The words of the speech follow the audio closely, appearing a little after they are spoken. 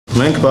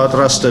Մենք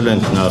պատրաստել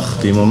ենք նախ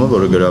դիմումը,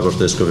 որը գրավոր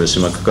տեսքով ես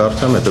հիմա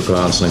կկարդամ, հետո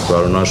կհանձնենք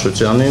պարոն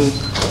Աշոտյանին,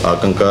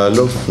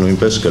 ակնկալելով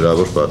նույնպես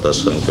գրավոր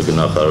պատասխան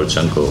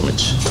կգնախարարության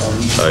կողմից։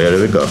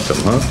 Երևի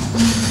կարդամ, հա։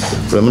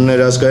 Ուրեմն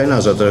ներազգային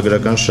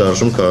ազատագրական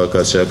շարժում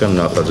քաղաքացիական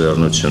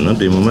նախաձեռնությունը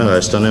դիմում է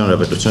Հայաստանի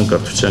Հանրապետության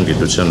կրթության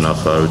գիտության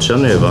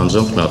նախարարությանը եւ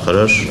անձամբ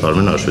նախարար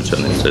Արմեն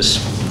Աշոտյանին ձեզ։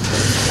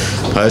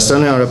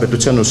 Հայաստանի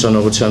Հանրապետության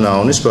ուսանողության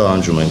անունից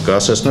պահանջում ենք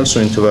կասեցնել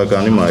սույն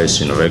թվականի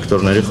մայիսին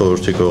ռեկտորների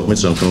խորհրդի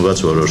կողմից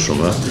ընդունված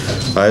որոշումը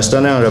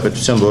Հայաստանի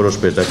Հանրապետության որոշ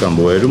պետական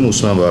բուհերում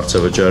ուսման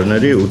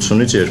վարձավճարների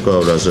 80-ից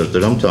 200,000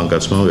 դրամ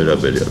թանկացման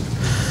վերաբերյալ։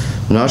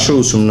 Նաշը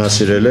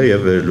ուսումնասիրել է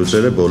եւ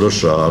վերլուծել է բոլոր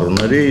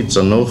շահառուների,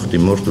 ծնող,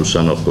 դիմորդ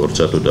ուսանող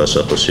գործատու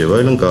դասախոս եւ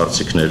այլն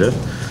կարծիքները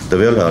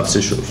տվյալ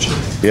հարցի շուրջ։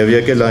 Եվ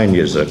եկել այն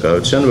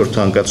եզրակացության, որ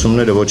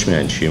թանկացումները ոչ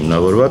միայն չի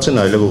հիմնավորված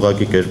են, այլև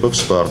ուղղակի կերպով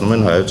սպառնում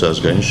են հայոց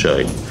ազգային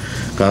շահին։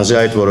 Քանզի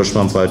այդ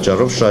որոշման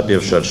պատճառով շատ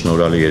եւ շատ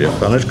շնորհալի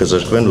երեխաներ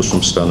կզրկվեն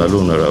ուսում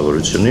ստանալու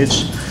հնարավորությունից,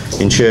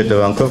 ինչի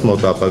հետևանքով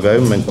մոտ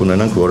ապագայում մենք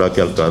կունենանք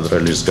որակյալ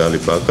կադրերի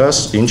զգալի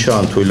պակաս, ինչը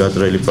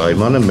անթույլատրելի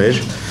պայման է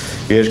մեր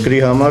երկրի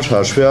համար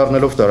հաշվի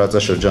առնելով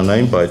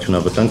տարածաշրջանային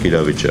պայթյունավտանգ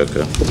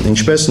իրավիճակը։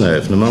 Ինչպես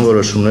նաև նման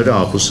որոշումները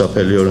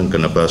անխուսափելիորեն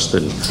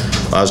կնպաստեն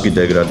ազգի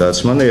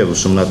դեգրադացմանը եւ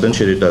ուսումնատենչ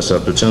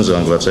երիտասարդության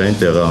զանգվածային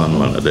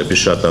տեղահանմանը դեպի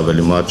շատ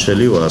ավելի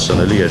մատչելի ու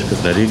հասանելի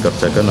երկրների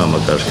կրթական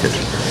համակարգեր։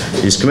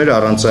 Իսկ մեր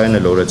առանցային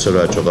էլ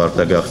օրեցօր աճող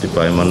արտագաղթի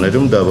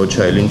պայմաններում դա ոչ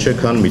այլ ինչ է,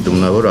 քան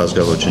միտումնավոր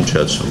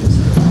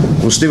ազգաոչնչացում։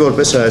 Ուստի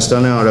որպես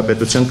Հայաստանի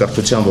Հանրապետության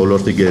կրթության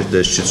ոլորտի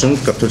գերտեսչություն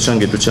կրթության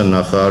գիտության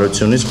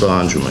նախարարությունից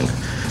պահանջում ենք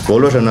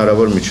բոլոր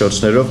հնարավոր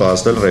միջոցներով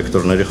ազդել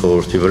ռեկտորների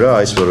խորհրդի վրա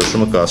այս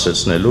որոշումը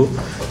կասեցնելու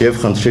եւ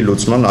խնդրի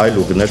լուծման այլ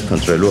ուղիներ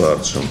փնտրելու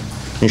հարցում։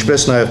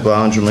 Ինչպես նաև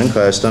պահանջում ենք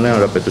Հայաստանի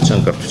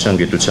Հանրապետության կրթության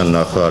գիտության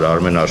նախարար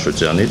Արմեն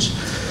Աշոտյանից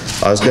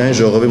ազգային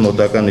ժողովի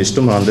մոտական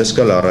նիստում հանդես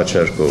գալ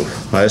առաջարկով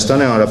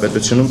Հայաստանի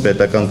Հանրապետությունում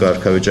պետական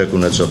կարգավիճակ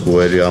ունեցող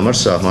բուհերի համար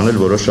սահմանել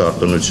որոշ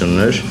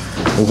արտոնություններ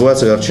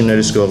ուղղված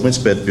վերջիններիս կողմից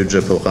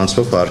պետբյուջե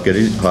փոխանցվող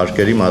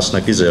հարկերի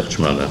մասնակի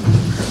զեղչմանը։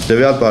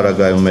 Տվյալ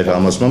պարագայում մեր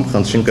համոզմամբ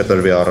խնդրին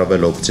կտրվի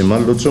առավել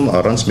օպտիմալ լուծում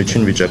առանց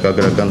միջին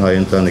վիճակագրական հայ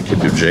ընտանիքի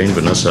բյուջեին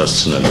վնաս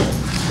հասցնելու։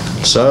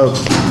 Սա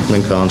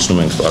մենք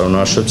հանձնում ենք պարոն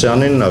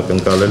Աշոտյանին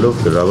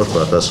ակնկալելով գրավոր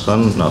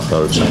պատասխան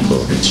նախարարության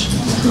կողմից։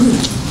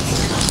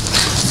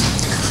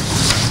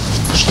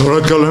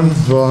 Շնորհակալ եմ,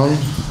 Վահան,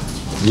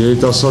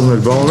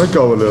 երիտասարդներ, բան եք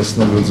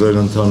ավելացնելու ձեր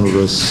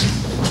ընդհանուր այս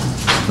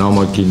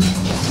նամակին,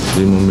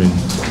 դիմումին։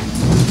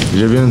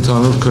 Եվ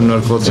ընդհանուր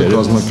քննարկված է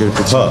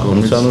կազմակերպության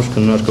կողմից։ Ընդհանուր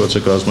քննարկված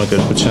է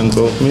կազմակերպության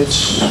կողմից,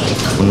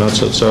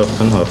 մնացածը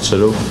արդեն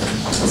հարցերով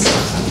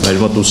մեր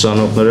մոտ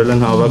ուսանողներ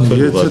են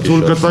հավաքվել։ Եթե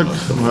թույլ կտաք,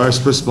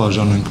 այսպես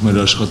բաժանենք մեր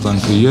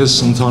աշխատանքը։ Ես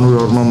ընդհանուր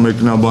առմամբ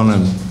մեկնաբան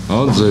եմ, հա,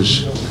 ձեր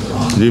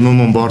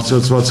դիմումում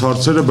բարձրացված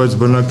հարցերը, բայց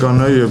բնական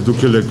է եւ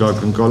դուք էլ եք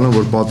ակնկալում,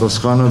 որ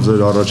պատասխանը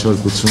ձեր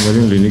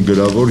առաջարկություններին լինի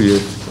գրավոր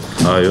եւ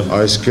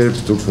այս կերպ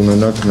դուք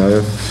ունենաք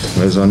նաև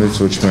մեզանից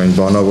ոչ միայն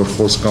բանավոր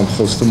խոսք կամ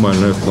խոստում, այլ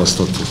նաև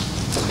փաստաթուղթ։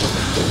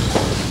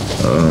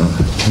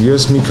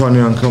 Ես մի քանի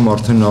անգամ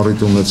արդեն առիթ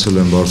ունեցել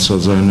եմ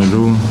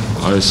բարձրաձայնելու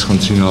այս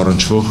խնդրին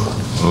առնչվող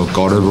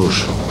կարևոր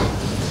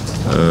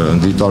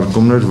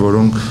դիտարկումներ,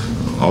 որոնք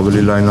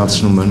ավելի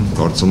լայնացնում են,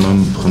 կարծում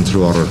եմ,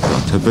 խնդրու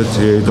առարկան։ Թեպետ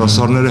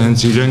երիտասարդները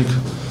հենց իրենք,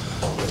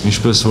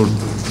 ինչպես որ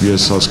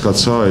ես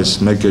հասկացա, այս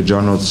մեկ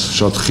էջանոց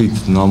շատ խիտ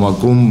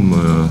նամակում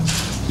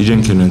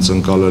իրենք են հենց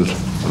ընկալել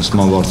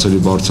ուսման վարձերի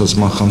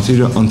բարձրացման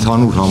խնդիրը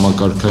ընդհանուր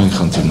համակարգային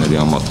խնդիրների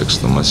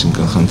համատեքստում,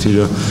 այսինքն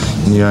խնդիրը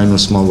միայն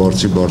ուսման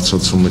վարձի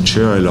բարձրացումը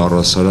չէ, այլ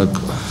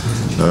առհասարակ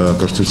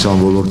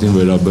կրթության ոլորտին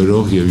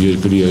վերաբերող եւ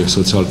երկրի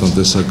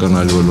սոցիալ-տնտեսական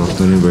այլ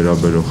ոլորտներին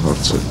վերաբերող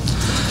հարց է։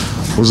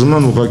 Ուզում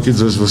եմ ուղղակի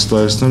ձեզ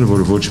վստահեցնել,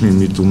 որ ոչ մի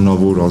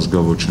միտումնավոր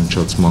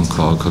ազգաոչնչացման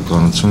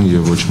քաղաքականություն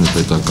եւ ոչ մի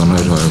պետական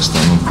այր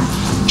Հայաստանում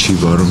չի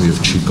վարում եւ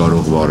չի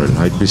կարող վարել։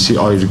 Այդպիսի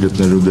այր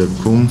գտնելու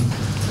դեպքում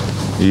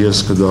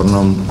ես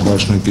կդառնամ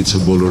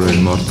դաշնակիցը բոլոր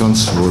այն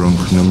մարդկանց,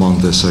 որոնք նման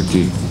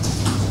տեսակի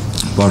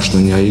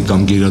պաշտոնյայի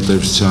կամ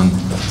գերատեսչության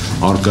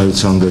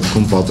արկայության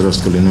դեպքում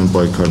պատրաստ կլինեն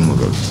պայքար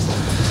մղել։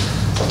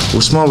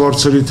 Ուսման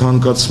վարձերի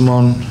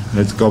թանկացման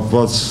հետ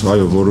կապված,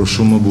 այո,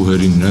 որոշումը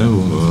բուհերինն է,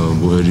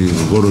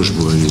 որոշ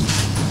բուհերի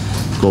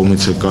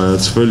կողմից է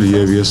կայացվել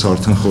եւ ես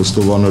արդեն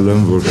խոստովանել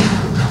եմ, որ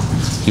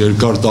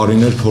երկար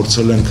տարիներ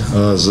փորձել ենք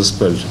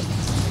զսպել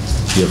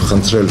եւ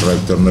խնդրել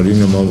ռեկտորների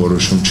նման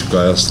որոշում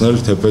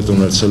չկայացնել, թեպետ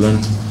ունեցել են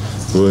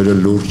բուհերը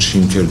լուրջ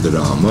հիմքեր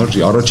դրա համար։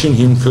 Առաջին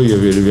հիմքը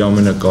եւ երևի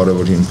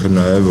ամենակարևոր հիմքը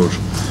նա է,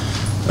 որ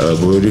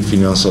բուհերի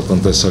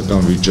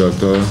ֆինանսատնտեսական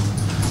վիճակը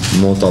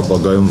մոտ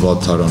ապագայում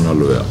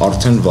վատթարանալու է։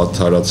 Արդեն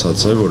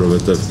վատթարացած է,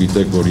 որովհետեւ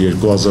գիտեք, որ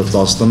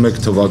 2011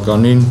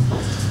 թվականին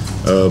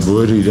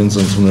բուհերը իրենց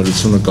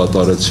ընդունելությունը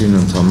կատարեցին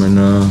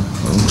ընդամենը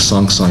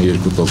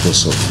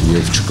 20-22%-ով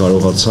եւ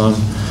չկարողացան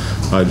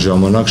այդ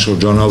ժամանակ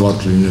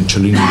շրջանավարտ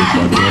չլինելու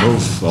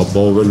պատճառով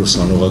ապահովել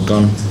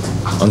ուսանողական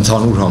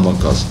ընդհանուր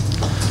համակազմ։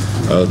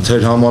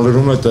 Թեր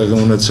համալրումը տեղի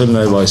ունեցել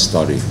նաև այս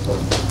տարի։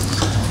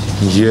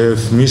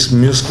 Եվ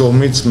մյուս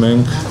կողմից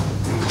մենք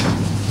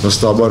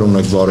Վստահաբար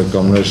ունեք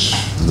բարեկամներ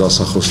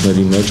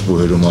դասախոսների մեջ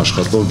բուհերում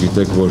աշխատող,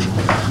 գիտեք, որ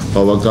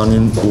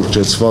բավականին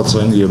ուռճեցված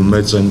են եւ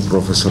մեծ են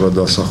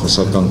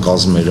պրոֆեսորադասախոսական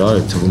կազմերը,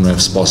 այդ թվում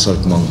նաեւ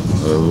սպասարկման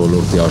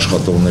ոլորտի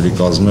աշխատողների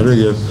կազմերը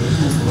եւ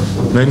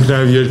մենք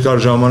նաեւ երկար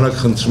ժամանակ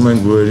խնդրում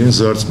ենք բուհերին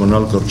զերծ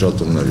մնալ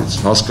կրճատումներից,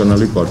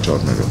 հասկանալի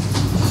պատճառներով։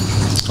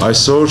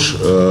 Այսօր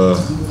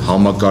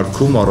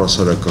համակարգում,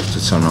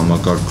 առասարակրթության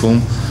համակարգում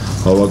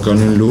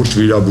բավականին լուրջ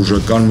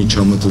վիրաբուժական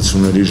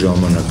միջամտությունների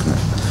ժամանակն է։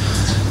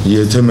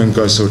 Եթե մենք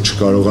այսօր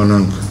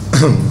չկարողանանք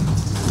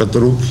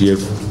կտրուկ եւ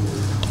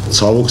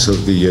ցավոք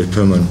սրտի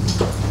երբեմն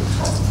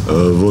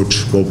ոչ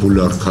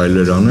պոպուլար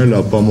քայլեր անել,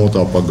 ապա մոտ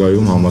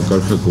ապագայում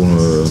համակարգը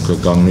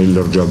կկանգնի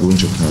լրջագույն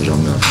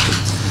ճգնաժամի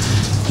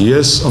առջև։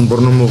 Ես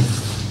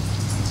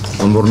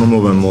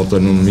ըմբռնումով եմ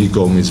մոտենում մի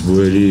կողմից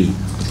բուհերի,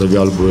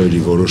 տվյալ բուհերի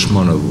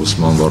որոշմանը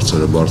ուսման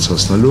վարձերը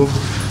բարձրացնելու,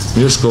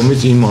 մյուս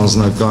կողմից իմ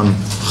անձնական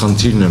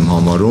խնդիրն եմ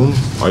համարում,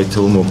 այդ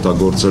թվում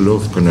օգտագործելով,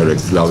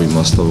 կներեք, լավ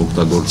իմաստով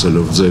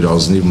օգտագործելով ձեր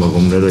ազնիվ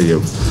մղումները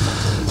եւ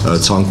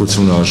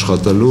ցանկությունը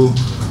աշխատելու,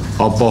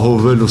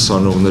 ապահովել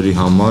ուսանողների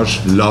համար,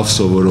 լավ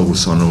սովորող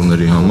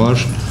ուսանողների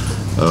համար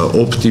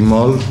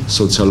օպտիմալ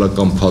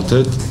սոցիալական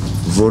փաթեթ,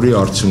 որի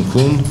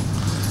արդյունքում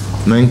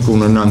մենք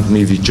ունենանք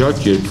մի վիճակ,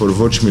 երբ որ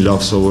ոչ մի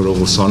լավ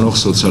սովորող ուսանող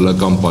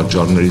սոցիալական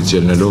պատճառներից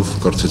ելնելով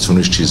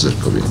կրթությունից չի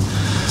զրկվի։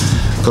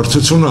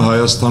 Կրթությունը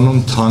Հայաստանում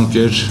թանկ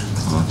էր,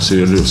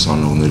 սիրելի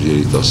ուսանողներ,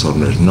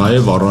 երիտասարդներ,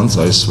 նաև առանց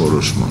այս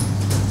որոշման։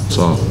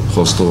 Սա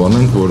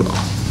խոստովանենք, որ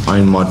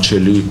այն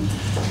մատչելի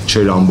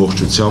չէր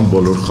ամբողջությամբ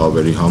բոլոր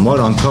խավերի համար,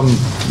 անգամ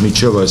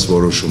միջև այս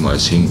որոշումը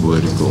այս 5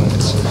 բուհերի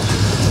կողմից։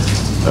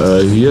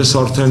 Ես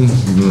արդեն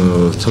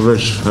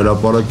թվեր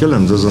հրապարակել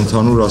եմ, ձեզ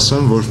ընդհանուր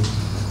ասեմ, որ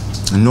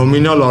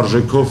նոմինալ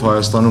արժեքով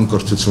Հայաստանում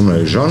կրթությունը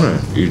էժան է,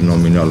 իր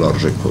նոմինալ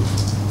արժեքով,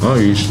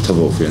 իր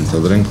թվով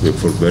ենթադրենք, երբ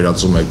որ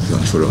վերածում եք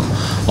ինչ-որ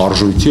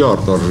արժույթի,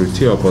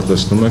 արտարժույթի, ապա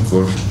տեսնում եք,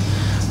 որ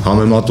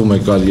համեմատում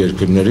եք այլ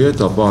երկրների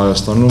հետ, ապա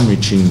Հայաստանում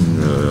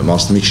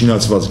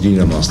միջինացված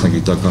գինը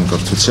մասնագիտական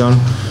կրթության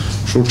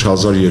շուրջ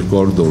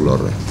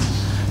 $1200 է,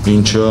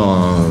 ինչը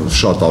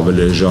շատ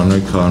ավելի էժան է,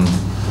 քան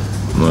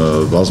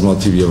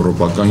բազմաթիվ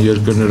եվրոպական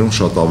երկրներում,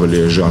 շատ ավելի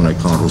էժան է,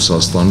 քան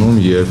Ռուսաստանում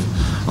եւ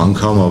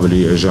անգամ ավելի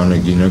էժան է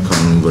գինը,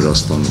 քան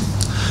Վրաստանում։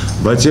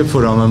 Բայց երբ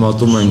որ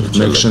համեմատում ենք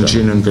մեկ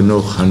շնչին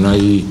ընկնող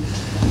հնայի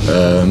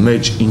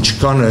մեջ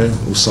ինչքան է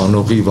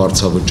ուսանողի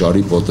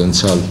վարձավճարի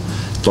պոտենցիալ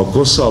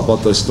տոկոսը, ապա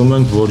տեսնում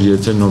ենք, որ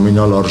եթե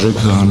նոմինալ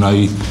արժեքը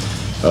հնայի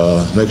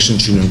մեկ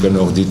շնչին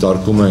ընկնող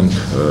դիտարկում ենք,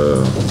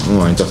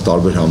 այնտեղ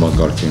տարբեր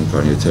համակարգեր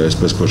կան, եթե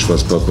այսպես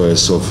կոչված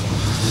ՊՊՍ-ով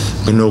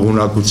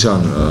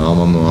գնողունակության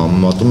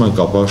համեմատում ենք,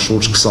 ապա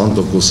շուրջ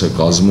 20% է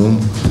կազմում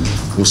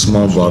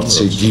ուսման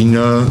վարձի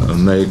գինը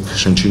մեկ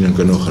շնչին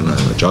ընկնող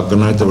հնայի մեջ։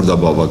 Ակնհայտ է, որ դա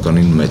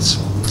բավականին մեծ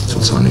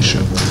ցուցանիշ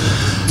է։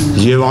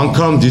 Եվ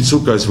անգամ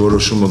դիցուկ այս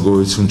որոշումը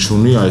գոյություն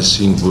չունի այս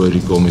 5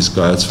 բուհերի կողմից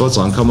կայացված,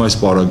 անգամ այս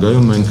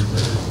պարագայում մենք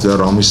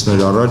դեռ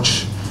ամիսներ առաջ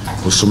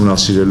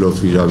ուսումնասիրելով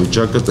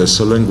իրավիճակը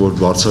տեսել ենք, որ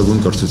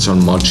բարձրագույն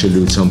կրթության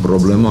մատչելիության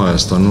խնդրեմը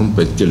Հայաստանում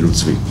պետք է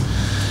լուծվի։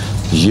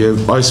 Եվ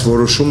այս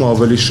որոշումը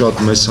ավելի շատ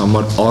մեզ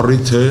համար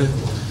առիթ է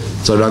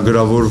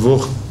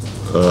ծրագրավորվող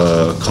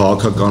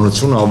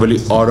քաղաքականություն ավելի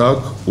արագ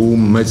ու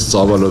մեծ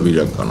ծավալով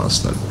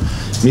իրականացնել։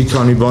 Մի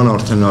քանի բան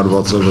արդեն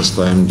արված է,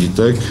 վստահ եմ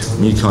գիտեք,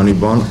 մի քանի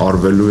բան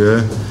արվելու է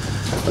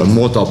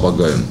մոտ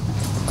ապագայում։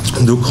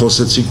 Դուք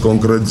խոսեցիք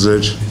կոնկրետ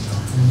ձեր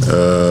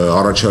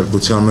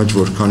առաջարկության մեջ,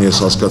 որքան ես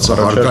հասկացա,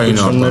 հարկային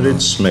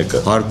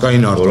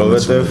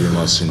արտոնությունների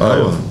մասին,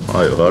 այո,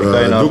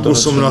 դուք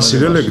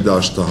ուսումնասիրել եք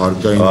դաշտը,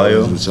 հարկային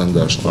արտոնության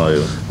դաշտը,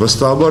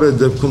 վստահաբար այդ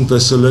դեպքում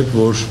տեսել եք,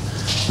 որ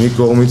մի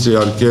կողմից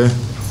իհարկե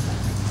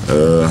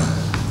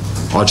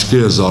աչքի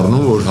է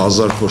զարնում, որ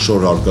 1000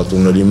 խոշոր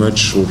հարկատուների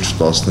մեջ շուրջ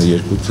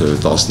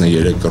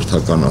 12-13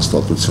 կրթական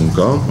հաստատություն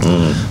կա,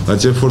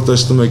 բայց երբ որ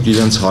տեսնում եք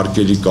իրենց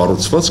հարկերի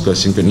կառուցվածքը,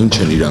 այսինքն ինչ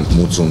են իրանք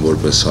մուծում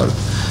որպես հարկ,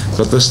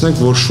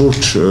 կտեսնեք, որ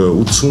շուրջ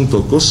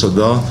 80%-ը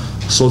դա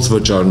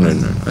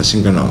սոցվճարներն են,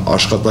 այսինքն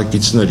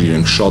աշխատակիցներ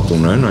իրենք շատ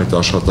ունեն, այդ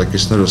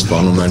աշխատակիցները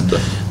ստանում են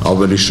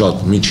ավելի շատ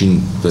միջին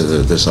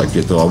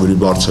տեսակետով, ավելի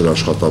բարձր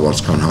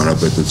աշխատավարձ, քան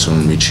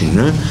հանրապետությունում միջինն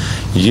է,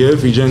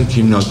 եւ իրենք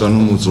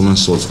հիմնականում մուծում են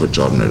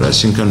սոցվճարներ,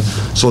 այսինքն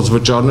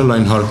սոցվճարն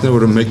այն հարկն է,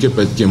 որը մեկ է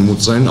պետք է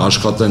մուծեն,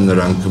 աշխատեն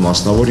նրանք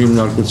մասնավոր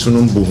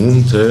հիմնարկությունում, բուհում,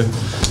 թե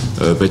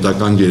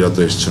պետական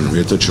գերատեսչությունում,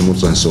 եթե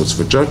չմուծեն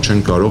սոցվճար,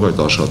 չեն կարող այդ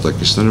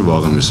աշխատակիցները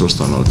վաղ ամիսօր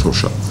ստանալ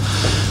թոշակ։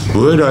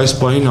 Բուհերը այս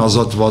պահին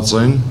ազատված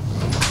են,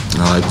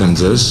 հայտնեմ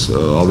ձեզ,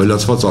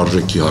 ավելացված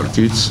արժեքի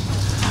հարկից,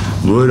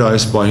 բուհերը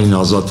այս պահին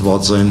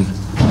ազատված են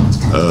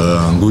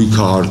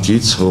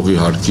գույքահարկից, հողի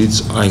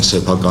հարկից, այն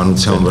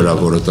սեփականության վրա,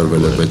 որը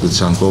տրվել է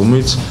պետության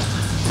կողմից,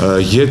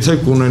 եթե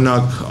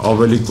կունենաք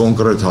ավելի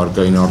կոնկրետ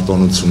հարկային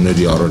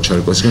արտոնությունների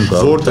առաջարկ,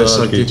 այսինքն որ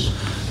տեսակի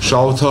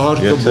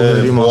շահութահարկը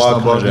բուհերի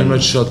մասնաբաժնի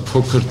մեջ շատ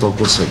փոքր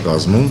տոկոս է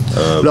կազմում։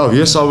 Լավ,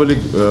 ես ավելի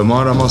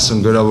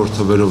մանրամասն գրավոր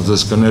թվերով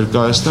ձեզ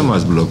կներկայացնեմ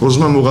այս բլոկ։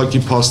 Ուզում եմ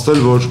ուղղակի փաստել,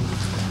 որ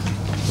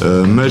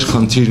մեր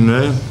խնդիրն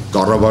է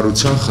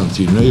կառավարության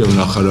խնդիրն է եւ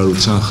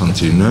նախարարության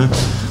խնդիրն է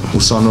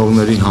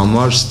ուսանողների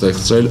համար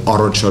ստեղծել,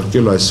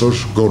 առաջարկել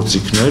այսօր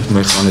գործիքներ,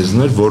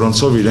 մեխանիզմներ,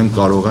 որոնցով իրենք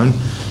կարող են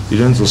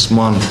իրենց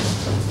ուսման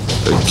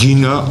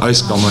գինը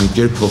այս կամ այն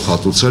կերպ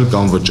փոխհատուցել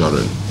կամ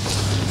վճարել։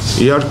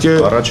 Իհարկե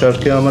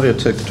առաջարկի համար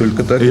եթե թույլ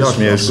կտեք ես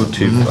մի երկու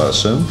թիվ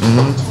ասեմ,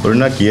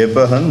 օրինակ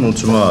ԵՊՀ-ն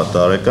մուծում է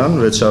տարեկան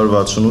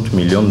 668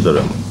 միլիոն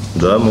դրամ։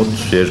 Դա մոտ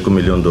 $2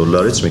 միլիոն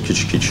մի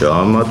քիչ է։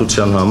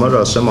 Համեմատության համար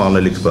ասեմ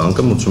Անելիք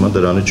բանկը մուծում է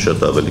դրանից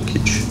շատ ավելի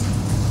քիչ։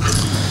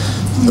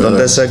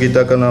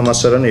 Տնտեսագիտական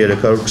համալսարանը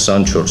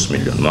 324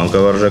 միլիոն,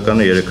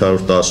 մանկավարժականը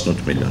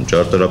 318 միլիոն,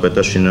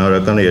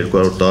 ճարտարապետաշինարարականը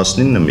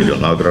 219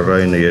 միլիոն,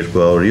 ագրարայինը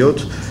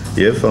 207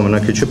 եւ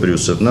ամենակիչը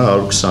Բրյուսելն է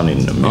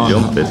 129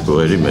 միլիոն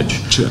պետգոհերի մեջ։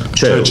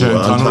 Չէ,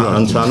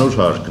 ընդհանուր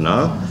հարկն է։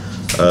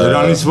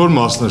 Դրանից որ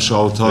մասն է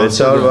շահութարկը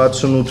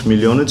 668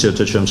 միլիոնից,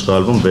 եթե չեմ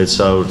սխալվում,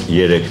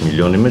 603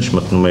 միլիոնի մեջ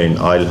մտնում էին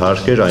այլ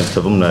հարկեր, այն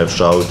թվում նաև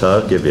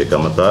շահութարկ եւ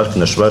եկամտահարկ,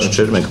 նշված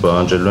չէր, մենք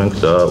պահանջելու ենք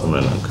դա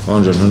ունենանք։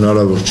 Անջան,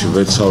 հնարավոր չի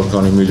 600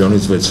 քանի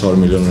միլիոնից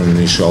 600 միլիոն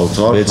լինի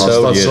շահութարկ,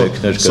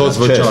 հաստատ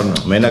սոցվճարն է։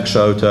 Մենակ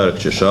շահութարկ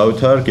չէ,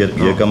 շահութարկ,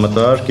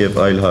 եկամտահարկ եւ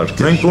այլ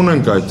հարկեր։ Մենք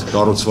ունենք այդ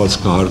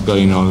կառուցվածքը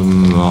հարկային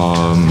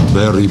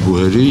բեռի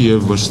բուհերի եւ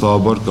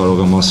վստահաբար կարող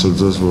եմ ասել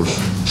ձեզ, որ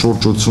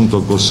շուրջ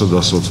 80%-ը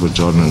դա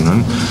սոցվճարներն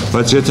են,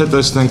 բայց եթե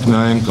տեսնենք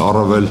նայենք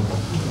առավել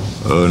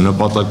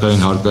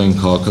նպատակային հարկային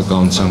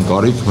քաղաքականության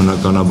կարիք,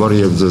 բնականաբար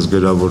եւ ձեզ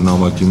գրավոր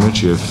նամակի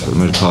մեջ եւ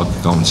մեր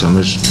քաղաքականության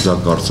մեջ դա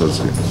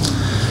կարծրացվի։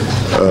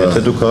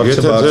 Եթե դուք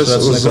հարցը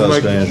բարձրացնեք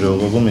ազգային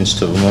ժողովում, ինձ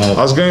թվում է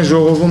ազգային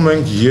ժողովում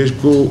մենք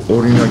երկու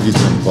օրինագիծ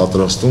ենք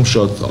պատրաստում,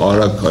 շատ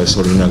արագ այս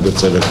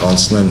օրինագծերը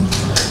կանցնեն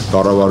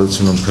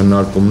կառավարությունում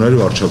քննարկումներ,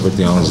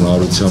 վարչապետի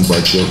հանձնարարությամբ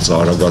այդ գործը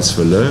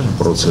արագացվել է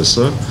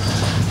process-ը։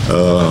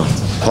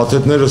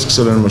 Փաթեթները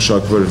սկսել են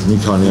մշակվել մի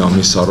քանի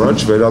ամիս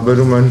առաջ,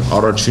 վերաբերում են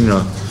առաջինը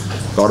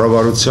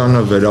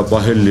կառավարությանը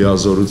վերապահել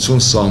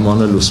լիազորություն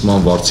սահմանել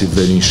ուսման վարձի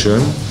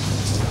վերին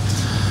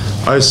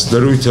այս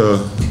դրույթը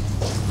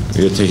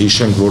եթե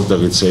հիշենք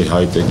որտեղից է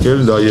հայտ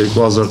եկել, դա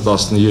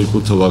 2012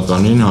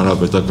 թվականին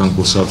Հանրապետական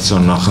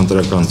կուսակցության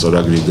նախընտրական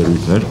ծրագրի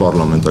դրույթներ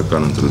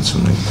պարլամենտական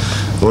ընտրությունների,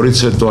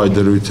 որից հետո այդ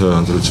դրույթը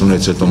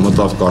ընտրությունից հետո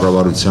մտավ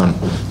կառավարության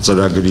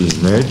ծրագրի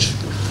մեջ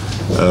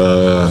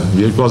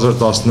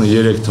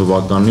 2013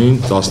 թվականին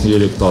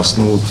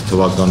 13-18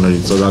 թվականների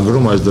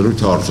ծրագրում այս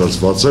դրույթը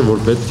արձարծված է,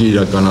 որ պետք է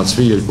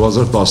իրականացվի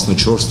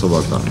 2014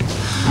 թվականին։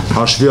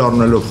 Հաշվի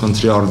առնելով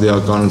խնդրի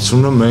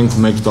արդիականությունը, մենք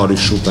 1 տարի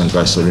շուտ ենք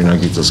այս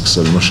օրինագիծը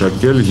սկսել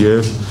մշակել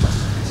եւ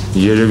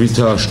երևի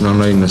թե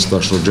աշնանային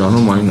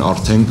նստաշրջանում այն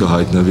արդեն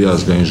կհայտնվի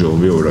ազգային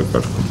ժողովի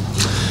օրակարգում։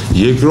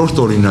 Երկրորդ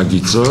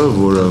օրինագիծը,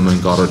 որը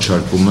մենք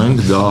առաջարկում ենք,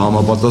 դա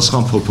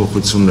համապատասխան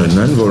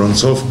փոփոխություններն են,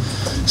 որոնցով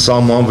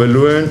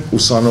սահմանվելու են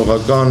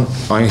ուսանողական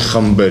այն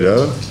խմբերը,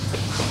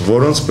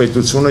 որոնց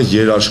պետությունը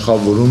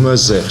երաշխավորում է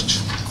զեղչ։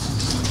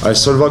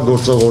 Այսօրվա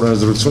գործող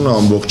օրենսդրությունը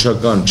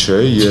ամբողջական չէ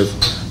եւ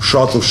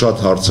շատ ու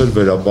շատ հարցեր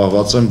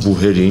վերապահված են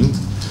բուհերին,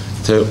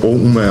 թե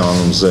ում է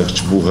անում զեղչ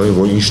բուհը,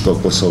 որ ինչ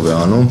տոկոսով է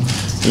անում,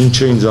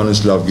 ինչը ինձանից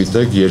լավ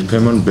գիտեք,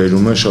 երբեմն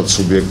բերում է շատ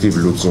սուբյեկտիվ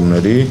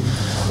լուծումների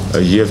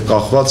եւ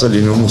կախված է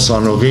լինում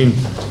ուսանողին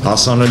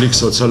հասանելիք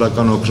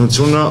սոցիալական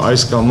օգնությունը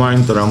այս կամ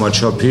այն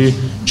դրամաչափի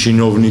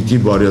չինովնիկի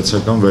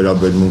բարյացակամ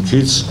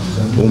վերաբերմունքից,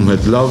 ում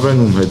հետ լավ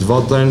են, ում հետ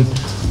վատ են,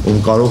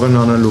 ում կարող են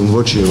անել, ում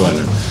ոչ եւ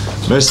այլն։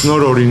 Մեծ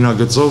նոր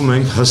օրինագծով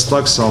մենք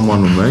հստակ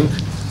սահմանում ենք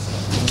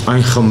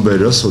այն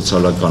խմբերը,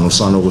 սոցիալական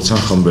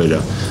ուսանողության խմբերը,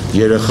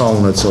 երեխա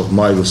ունեցող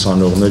մայր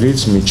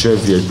ուսանողներից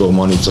մինչև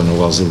երկկողմանի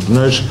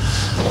ծնողազուրկներ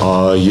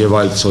եւ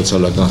այլ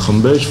սոցիալական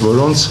խմբեր,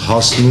 որոնց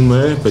հասնում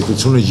է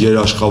պետությունը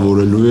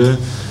երաշխավորելու է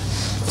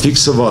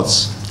ֆիքսված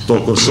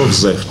տոկոսով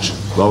զեղչ,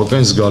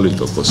 բավական զգալի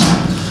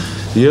տոկոսով։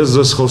 Ես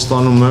ձեզ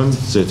խոստանում եմ,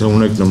 եթե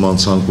ունեք նման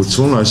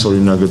ցանկություն, այս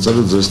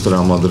օրինագծերը ձեզ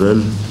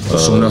տրամադրել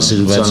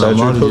ուսումնասիրության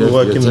համար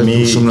եւ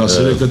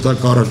ուսումնասիրեք այդ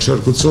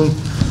առաջարկություն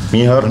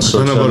մի հարց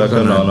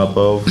սոցիալական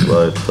անապահով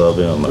այդ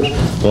խավի համար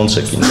ոնց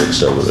եք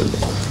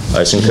ինդեքսավորելու,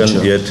 այսինքն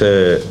եթե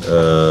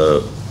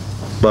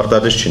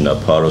պարտադիր չի նա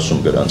փարոսում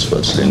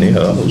գրանցված լինի,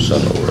 հա,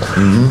 ուսանողը,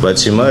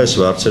 բայց հիմա այս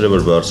հարցերը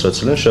որ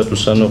բարձրացել են, շատ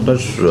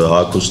ուսանողներ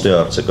հագուստի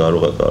հարցը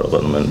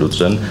կարողանում են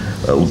լուծեն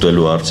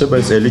ուտելու հարցը,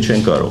 բայց էլի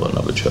չեն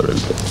կարողանա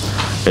վճարել դա։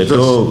 Հետո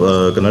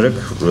կներեք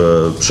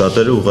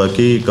շատերը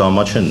ուղղակի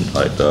կամա չեն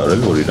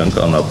հայտարարել, որ իրանք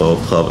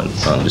անապահով խավ են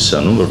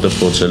հանդիսանում, որտեղ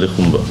փոցելի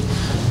խումբ է։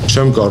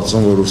 Չեմ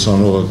կարծում, որ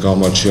ուսանողը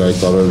կամա չի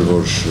հայտարարել,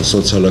 որ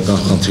սոցիալական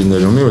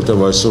խնդիրներ ունի,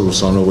 որտեղ այսօր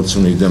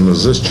ուսանողությունը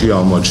իդեմս ձեզ չի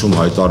ամաչում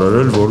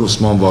հայտարարել, որ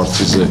ուսման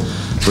վարձից է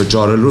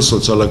վճարելու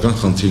սոցիալական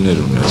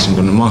խնդիրներ ունի,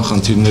 այսինքն նման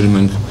խնդիրները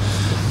մենք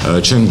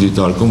չենք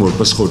դիտարկում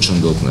որպես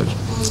խոչընդոտներ։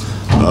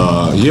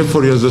 Երբ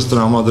որ ես ձեզ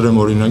տրամադրեմ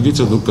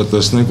օրինագիծը, դուք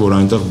կտեսնեք, որ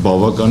այնտեղ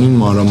բավականին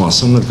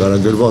մանրամասն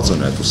նկարագրված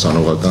են այդ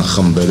ուսանողական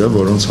խմբերը,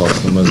 որոնց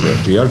հասնում է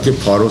զեղչ։ Իհարկե,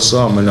 փարոսը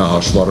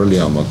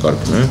ամենահաշվառելի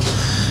համակարգն է,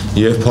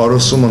 Եվ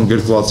Փարոսում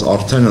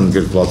արդեն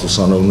ընդգրկված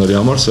ուսանողների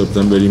համար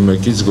սեպտեմբերի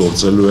 1-ից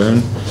գործելու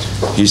են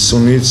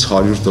 50-ից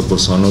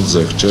 100%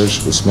 զեղչեր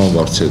ուսման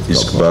վարձի հետ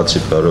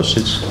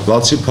կապված։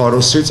 Բացի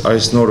Փարոսից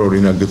այս նոր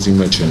օրինագծի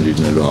մեջ են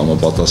լինելու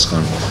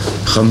համապատասխան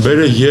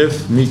խմբերը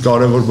եւ մի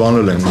կարևոր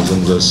բան եմ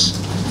ուզում ձեզ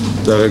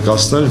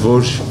տեղեկացնել,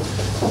 որ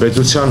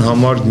պետության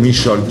համար մի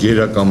շարք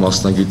գերակա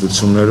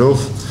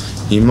մասնագիտություններով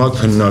հիմա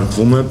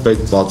քննարկվում է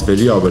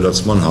պետպատվերի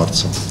ավելացման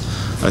հարցը։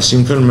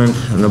 Այսինքն մենք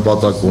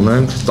նպատակ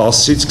ունենք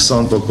 10-ից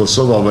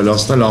 20%-ով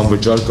ավելացնել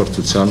անվճար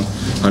կրթության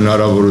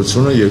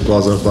հնարավորությունը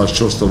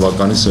 2014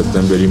 թվականի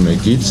սեպտեմբերի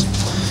 1-ից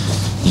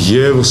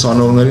եւ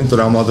ուսանողներին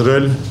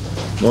տրամադրել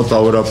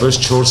մոտավորապես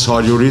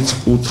 400-ից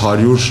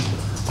 800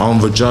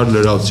 անվճար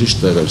լրացուցիչ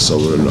տեղեր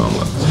սովորելու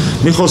համար։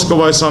 Մի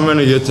խոսքով այս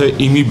ամենը եթե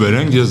իմի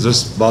բերենք, ես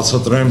ձեզ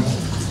բացատրեմ,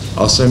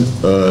 ասեմ,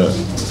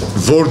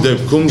 որ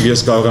դեպքում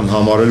ես կարող եմ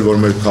համարել,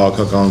 որ մեր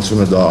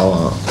քաղաքականությունը դա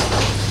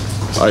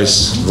այս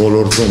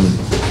ոլորտում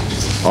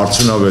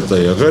արդյունավետ է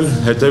եղել,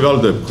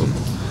 հետևյալ դեպքում,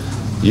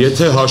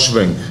 եթե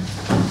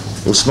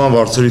հաշվենք ուսման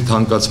վարձերի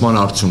թանկացման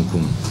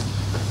արդյունքում,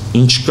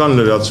 ինչքան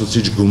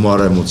լրացուցիչ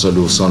գումար է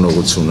մուծելու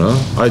ուսանողությունը,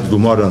 այդ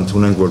գումարը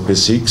ընդունենք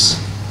որպես X,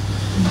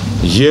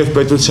 եւ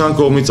պետության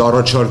կողմից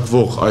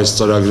առաջարկվող այս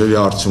ծրագրերի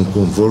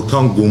արդյունքում,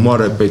 որքան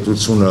գումար է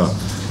պետությունը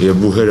եւ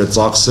բուհերը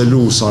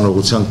ծախսելու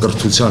ուսանողության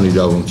կրթության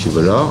իրավունքի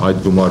վրա,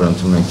 այդ գումարը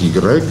ընդունենք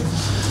Y,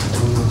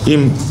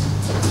 իմ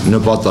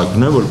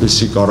նպատակն է,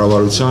 որպեսզի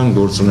կառավարության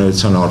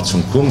գործունեության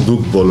արդյունքում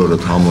դուք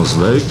բոլորդ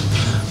համոզվեք,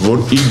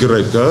 որ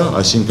Y-ը,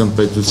 այսինքն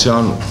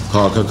պետության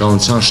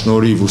քաղաքականության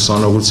շնորհիվ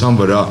ուսանողության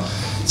վրա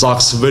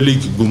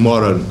ծախսվելիք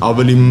գումարը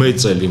ավելի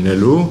մեծ է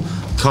լինելու,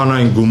 քան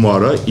այն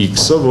գումարը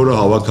X-ը, որը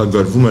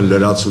հավաքագրվում է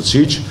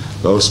լրացուցիչ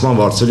ուսման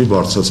վարձերի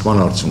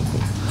բարձրացման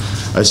արդյունքում։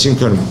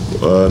 Այսինքն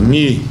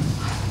մի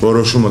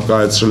որոշումը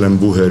կայացրել են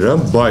բուհերը,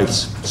 բայց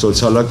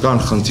սոցիալական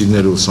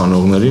խնդիրները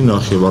ուսանողների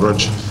նախ եւ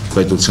առաջ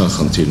պետության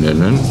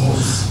խնդիրներն են,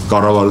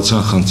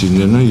 կառավարության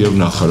խնդիրներն են եւ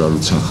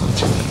նախարարության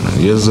խնդիրներն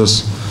են։ Ես ձեզ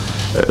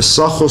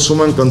սա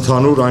խոսում ենք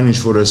ընդհանուր այն ինչ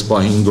որ այս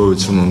պահին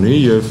գոյություն ունի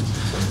եւ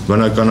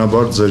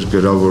բնականաբար ձեր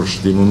գրավոր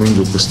դիմումին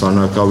դուք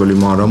կստանաք ավելի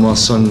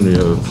մանրամասն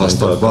եւ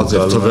հաստատված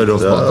եւ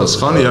թվերով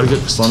պատասխան, իհարկե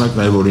կստանաք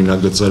նաեւ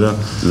օրինագծերը։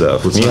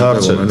 Մի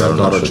հարց է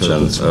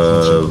Աշոտյան,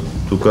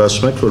 դուք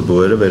ասում եք որ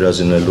բուհերը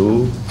վերազինելու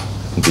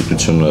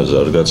գիտությունը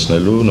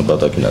զարգացնելու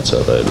նպատակին է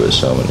ծառայելու այս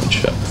ամեն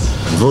ինչը։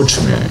 Ոչ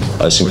միայն,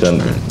 այսինքն,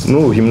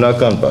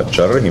 հիմնական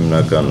պատճառը,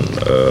 հիմնական,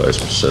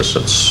 այսպես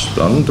ասած,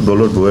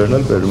 բոլոր բուհերն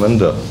էլ վերում են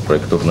դա,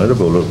 ռեկտորները,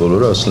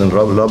 բոլորը ասել են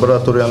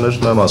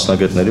լաբորատորիաներն,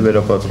 մասնագետների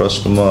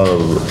վերապատրաստումը,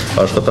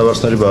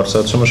 աշխատավարձների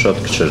բարձրացումը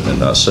շատ քիչերն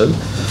են ասել։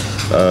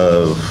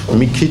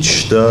 Մի քիչ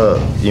դա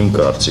իմ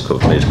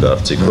կարծիքով, մեր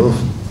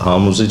կարծիքով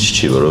համոզիչ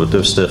չի,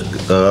 որովհետև ստեղ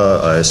կա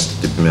այս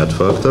տիպի մի հատ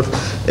ֆակտոր,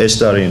 այս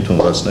տարի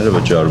ընդունվածները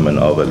վճարում են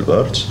ավել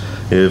վարձ,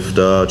 եւ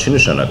դա չի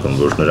նշանակում,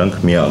 որ նրանք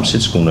մի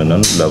ամսից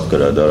կունենան լավ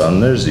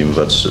գրադարաններ,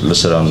 զինված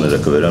լսարանները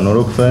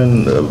կվերանորոգվեն,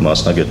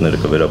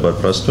 մասնագետները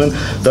կվերապատրաստվեն,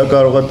 դա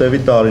կարող է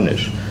տևի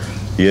տարիներ։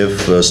 Եվ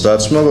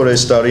ստացվում է, որ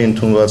այս տարի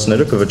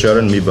ընդունվածները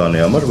կվճարեն մի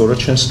բանի համար, որը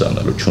չեն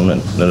ստանալու,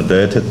 չունեն։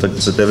 Դա եթե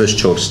տևես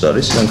 4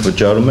 տարի, սրանք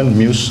վճարում են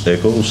մյուս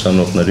եկող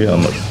ուսանողների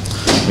համար։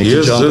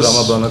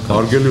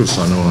 Հարգելի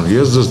ուսանողներ,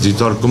 ես ձեզ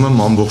դիտարկում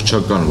եմ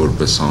ամբողջական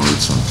որպես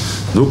հանրություն։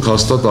 Դուք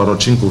հաստատ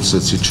առաջին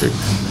կուրսեցի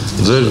չեք։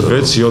 Ձեր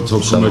 6-7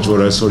 հոգու մեջ,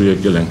 որ այսօր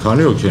եկել են,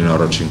 քանի հոգի են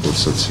առաջին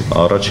կուրսեցի։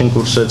 Առաջին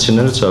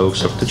կուրսեցիները ցավոք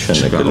սրտի չեն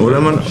եկել։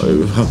 Ուրեմն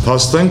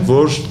փաստենք,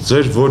 որ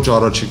ձեր ոչ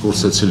առաջի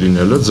կուրսեցի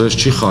լինելը ձեզ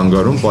չի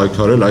խանգարում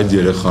պայքարել այդ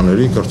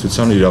երեխաների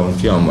կրթության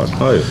իրավունքի համար։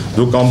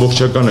 Դուք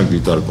ամբողջական եք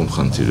դիտարկում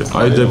խնդիրը։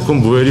 Այդ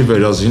դեպքում բուհերի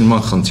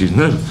վերազինման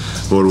խնդիրն է,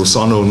 որ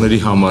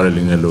ուսանողների համար է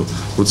լինելու։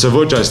 Գուցե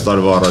ոչ այս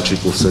տարվա առաջի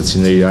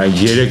կուրսեցիների, այլ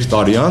 3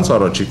 տարի անց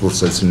առաջի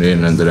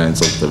կուրսեցիներն են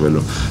դրանից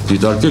օգտվելու։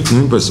 Դիտարկեք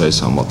նույնպես այս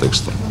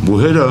համատեքստը։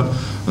 Բուհերը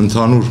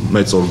ընդհանուր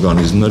մեծ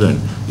օրգանիզմներ են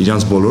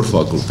իրենց բոլոր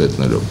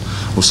ֆակուլտետներով։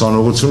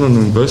 Ուսանողությունը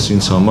նույնպես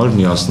ինձ համար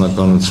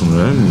միասնականություն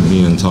է, մի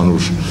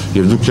ընդհանուր,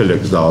 եւ դուք էլ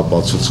եք դա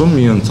ապացուցում,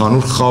 մի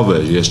ընդհանուր խավ է։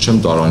 Ես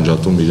չեմ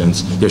տարանջատում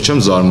իրենց, եւ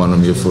չեմ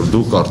զարմանում, երբ որ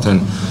դուք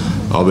արդեն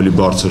ավելի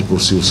բարձր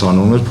կուրսի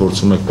ուսանողներ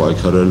փորձում եք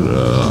պայքարել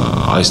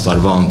այս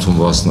տարվա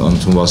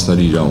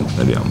ընդունվածների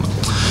իրավունքների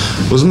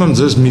համար։ Ուզում եմ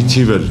ձեզ մի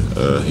թիվ էլ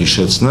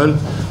հիշեցնել,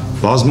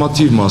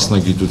 բազմաթիվ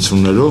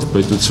մասնագիտություններով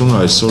պետությունը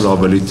այսօր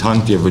ավելի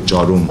թանկ է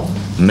վճարում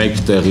մեկ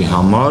տեղի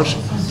համար,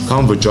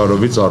 քան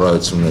վճարովի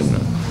ծառայություններն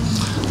են։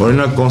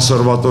 Օրինակ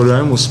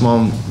կոնսերվատորիայում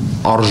ուսման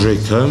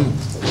արժեքը,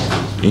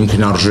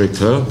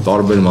 ինքնարժեքը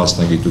տարբեր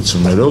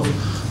մասնագիտություններով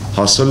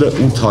հասել է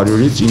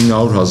 800-ից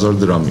 900,000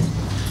 դրամի։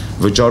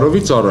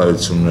 Վճարովի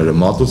ծառայությունները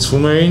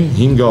մատուցվում էին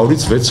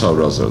 500-ից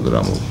 600,000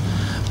 դրամով։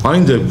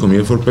 Այն դեպքում,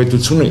 երբ որ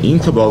պետությունը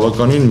ինքը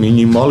բավականին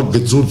մինիմալ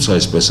գծուց,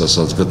 այսպես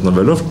ասած,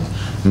 գտնվելով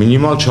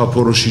մինիմալ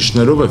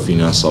չափորոշիչներով է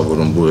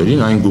ֆինանսավորում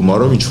բուհերին, այն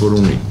գումարով ինչ որ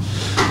ունի։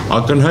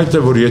 Ակնհայտ է,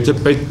 որ եթե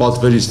պետ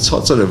պատվերից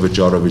ցածր է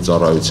վճարովի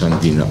ծառայության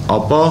գինը,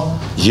 ապա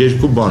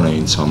երկու բան է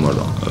ինձ համար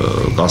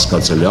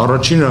կասկածելի։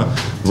 Առաջինը,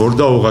 որ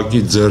դա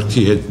ուղղակի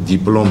ձեռքի հետ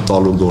դիպլոմ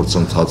տալու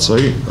գործընթաց է,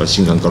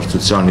 այսինքն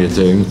կրթության,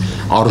 եթե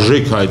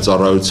արժեք հայ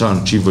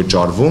ծառայության չի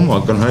վճարվում,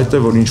 ակնհայտ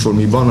է, որ ինչ որ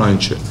մի բան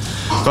այն չէ։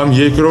 Կամ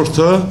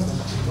երկրորդը,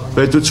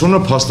 պետությունը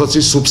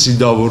փաստացի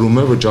սուբսիդավորում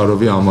է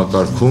վճարովի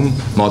համակարգում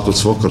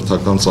մատուցվող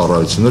կրթական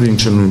ծառայություններ,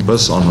 ինչը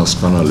նույնպես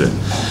անհասկանալի է։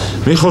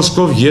 Մի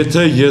խոսքով,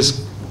 եթե ես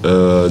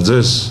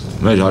ձեզ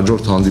մեր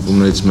հաջորդ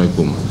հանդիպումներից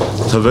մեկում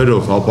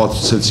թվերով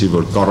ապացուցեցի,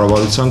 որ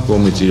կառավարության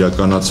կողմից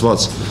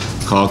իրականացված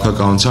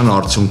քաղաքականության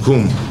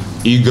արդյունքում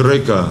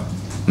Y-ը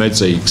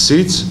մեծ է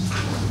X-ից,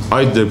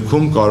 այդ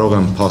դեպքում կարող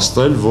եմ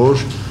փաստել,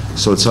 որ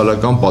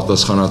սոցիալական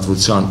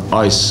պատասխանատվության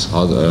այս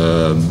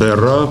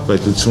բեռը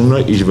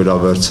պետությունը իր վրա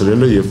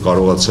վերցրել է եւ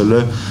կարողացել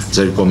է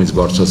ձեր կողմից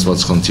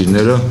բարձրացված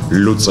խնդիրները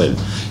լուծել։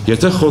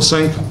 Եթե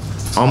խոսենք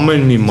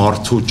ամեն մի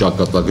մարդու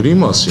ճակատագրի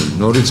մասին,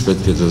 նորից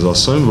պետք է ձեզ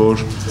ասեմ,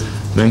 որ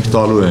մենք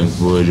տալու ենք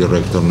բուհերի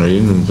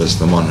ռեկտորներին նույնպես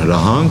նման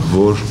հրահանգ,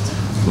 որ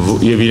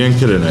եւ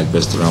իրենք էլ են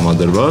այդպես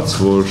տրամադրված,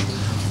 որ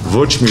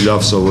ոչ մի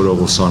լավ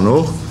սովորող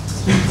ուսանող,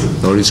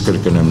 նորից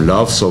կրկնեմ,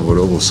 լավ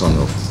սովորող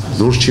ուսանող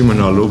դուրս չի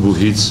մնալու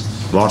բուհից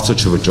վարձը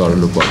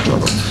չվճարելու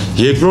պատճառով։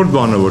 Երկրորդ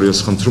բանը, որ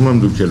ես խնդրում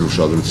եմ դուք էլ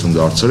ուշադրություն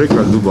դարձրեք,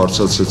 այլ դու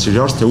բարձրացրեցիր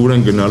հարց, թե ուր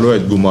են գնալու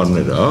այդ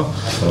գումարները,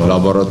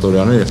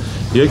 լաբորատորիաները։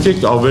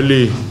 Եկեք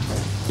ավելի,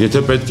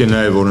 եթե պետք է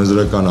նաև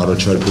օրենսդրական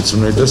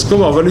առաջարկությունների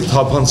տեսքով ավելի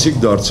թափանցիկ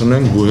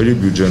դարձնենք բուհերի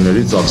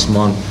բյուջեների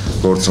ծախսման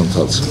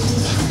գործընթացը։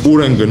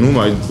 Ուր են գնում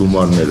այդ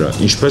գումարները,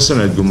 ինչպես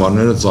են այդ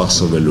գումարները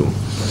ծախսվելու։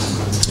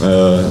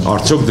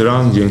 Արդյոք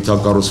դրան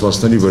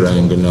ենթակառուցվածքների վրա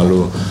են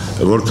գնալու,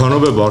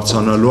 որքանով է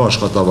բարձրանալու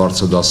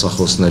աշխատավարձը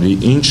դասախոսների,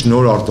 ինչ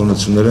նոր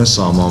արտոնություններ են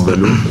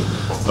սահմանվելու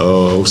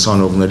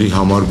ուսանողների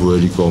համար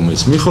բուհերի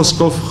կողմից։ Մի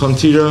խոսքով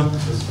խնդիրը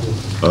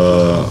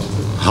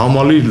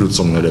համալիր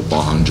լուծումներ է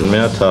պահանջում։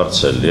 Մի հատ հարց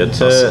էլ,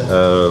 եթե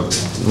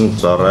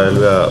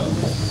ծառայելու է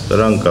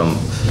դրան կամ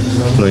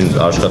նույն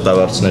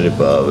աշխատավարձների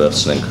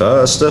վերցնենք, հա,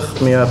 այստեղ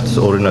մի հատ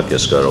օրինակ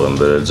ես կարող եմ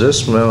բերել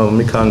ձեզ,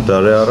 մի քանի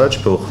տարի առաջ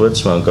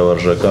փոխվեց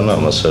մանկավարժական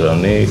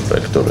համալսարանի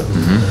ռեկտորը։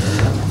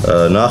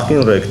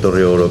 Նախկին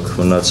ռեկտորի օրոք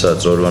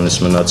մնացած, օրվանից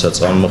մնացած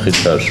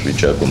անմխիթար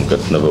վիճակում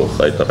գտնվող,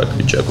 հայտարարակ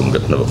վիճակում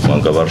գտնվող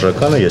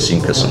մանկավարժականը ես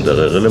ինքս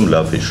ընդեղ եղել եմ,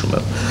 լավ հիշում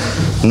եմ։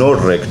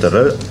 Նոր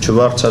ռեկտորը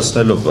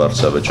չվարձացնելով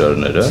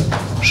վարձավճարները,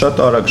 շատ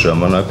արագ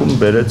ժամանակում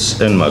բերեց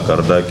այն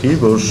մակարդակի,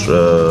 որ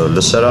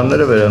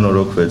լսարանները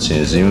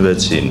վերանորոգվեցին,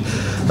 զինվեցին,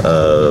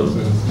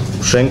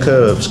 շենքը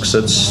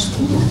սկսեց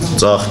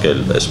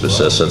ծաղկել, այսպես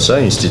ասած,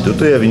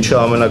 ինստիտուտը եւ ինչը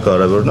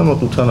ամենակարևորն է,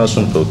 մոտ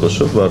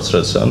 80%-ով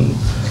բարձրացան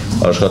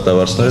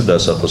աշխատավարձները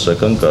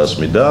դասախոսական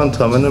կազմի, դա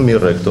ընդամենը մի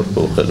ռեկտոր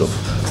փոխելով,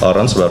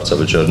 առանց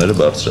վարձավճարները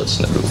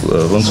բարձրացնելու,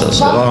 ոնց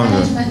ասեմ։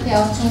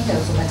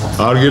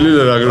 Հարգելի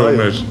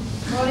լրագրողներ,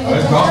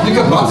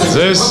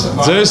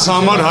 ձեզ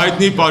համար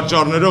հայտնի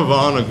պատճառներով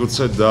Վահանը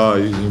գուցե դա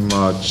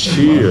հիմա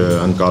չի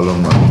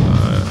ընկալում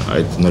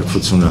այդ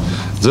նրբությունը,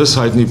 ձեզ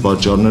հայտնի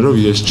պատճառներով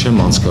ես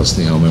չեմ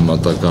անցկացնի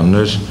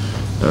համեմատականներ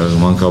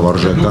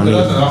մանկավարժականի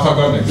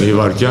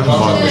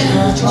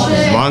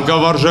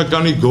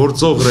մանկավարժականի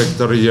գործող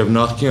ռեկտորի եւ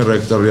նախկին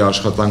ռեկտորի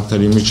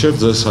աշխատանքների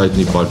միջև ձեզ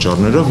հայտնի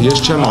պատճառներով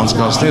ես չեմ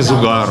անցկացնի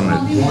զուգահեռներ։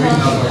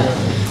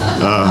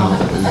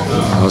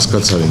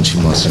 Հասկացար ինչի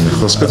մասին է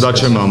խոսքը, դա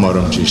չեմ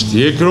համարում ճիշտ։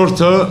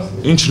 Երկրորդը,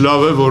 ինչ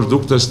լավ է, որ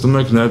դուք տեսնում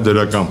եք նաեւ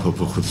դրական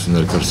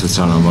փոփոխություններ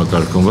կրթության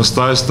համակարգում։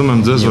 Վստահեցնում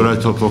եմ ձեզ, որ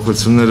այդ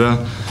փոփոխությունները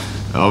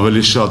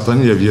ավելի շատ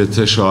են եւ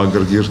եթե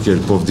շահագրգիռ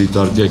կերպով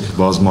դիտարկեք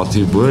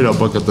բազմաթիվ բուհեր,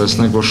 ապա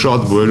կտեսնենք, որ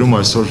շատ բուհերում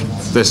այսօր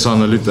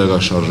տեսանելի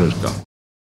տեղաշարժեր կան։